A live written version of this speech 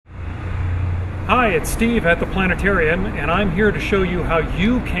Hi, it's Steve at the Planetarium, and I'm here to show you how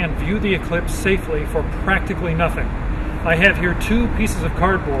you can view the eclipse safely for practically nothing. I have here two pieces of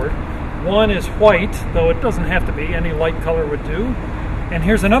cardboard. One is white, though it doesn't have to be, any light color would do. And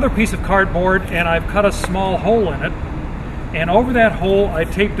here's another piece of cardboard, and I've cut a small hole in it. And over that hole, I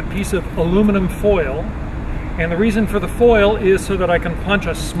taped a piece of aluminum foil. And the reason for the foil is so that I can punch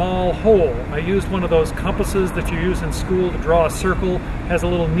a small hole. I used one of those compasses that you use in school to draw a circle, has a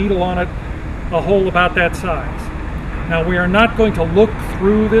little needle on it, a hole about that size. Now we are not going to look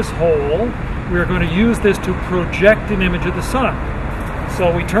through this hole. We are going to use this to project an image of the sun.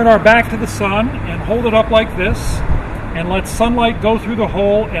 So we turn our back to the sun and hold it up like this and let sunlight go through the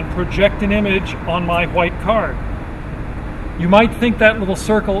hole and project an image on my white card. You might think that little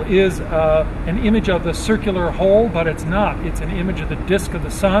circle is an image of the circular hole, but it's not. It's an image of the disk of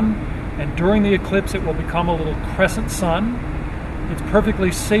the sun, and during the eclipse it will become a little crescent sun. It's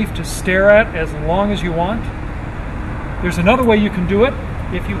perfectly safe to stare at as long as you want. There's another way you can do it.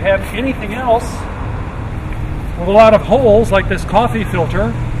 If you have anything else with a lot of holes, like this coffee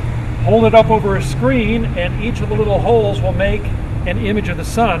filter, hold it up over a screen and each of the little holes will make an image of the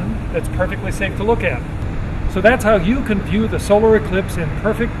sun that's perfectly safe to look at. So that's how you can view the solar eclipse in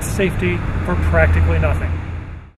perfect safety for practically nothing.